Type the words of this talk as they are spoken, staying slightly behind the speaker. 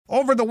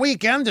Over the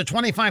weekend, a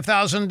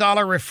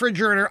 $25,000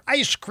 refrigerator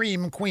ice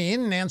cream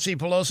queen, Nancy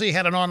Pelosi,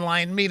 had an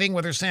online meeting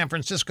with her San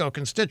Francisco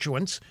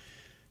constituents.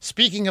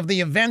 Speaking of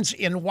the events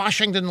in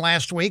Washington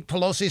last week,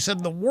 Pelosi said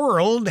the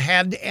world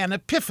had an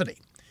epiphany.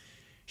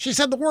 She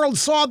said the world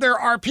saw there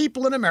are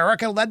people in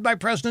America, led by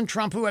President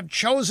Trump, who have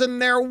chosen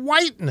their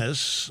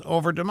whiteness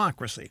over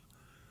democracy.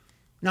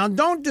 Now,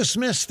 don't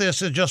dismiss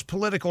this as just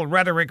political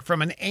rhetoric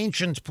from an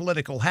ancient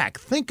political hack.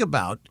 Think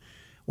about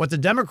what the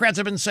Democrats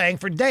have been saying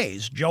for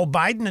days. Joe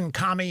Biden and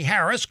Kamala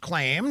Harris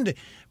claimed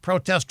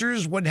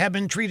protesters would have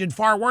been treated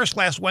far worse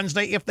last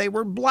Wednesday if they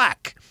were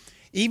black,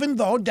 even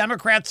though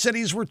Democrat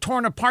cities were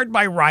torn apart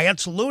by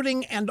riots,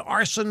 looting, and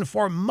arson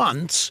for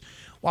months,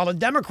 while the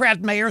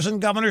Democrat mayors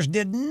and governors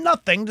did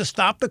nothing to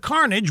stop the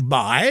carnage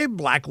by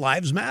Black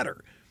Lives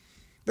Matter.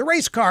 The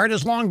race card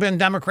has long been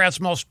Democrats'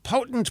 most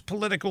potent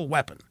political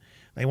weapon.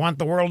 They want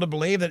the world to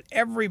believe that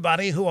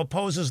everybody who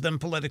opposes them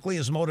politically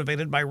is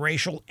motivated by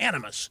racial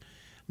animus,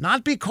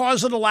 not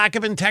because of the lack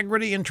of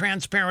integrity and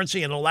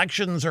transparency in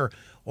elections or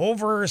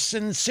over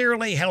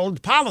sincerely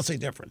held policy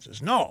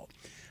differences. No.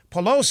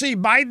 Pelosi,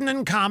 Biden,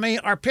 and Kamala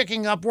are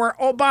picking up where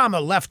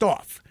Obama left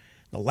off.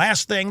 The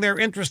last thing they're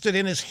interested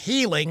in is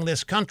healing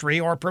this country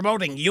or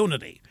promoting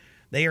unity.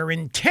 They are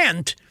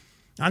intent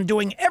on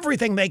doing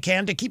everything they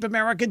can to keep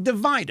America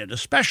divided,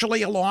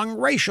 especially along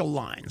racial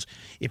lines.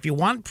 If you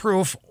want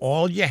proof,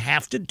 all you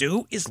have to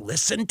do is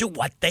listen to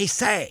what they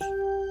say.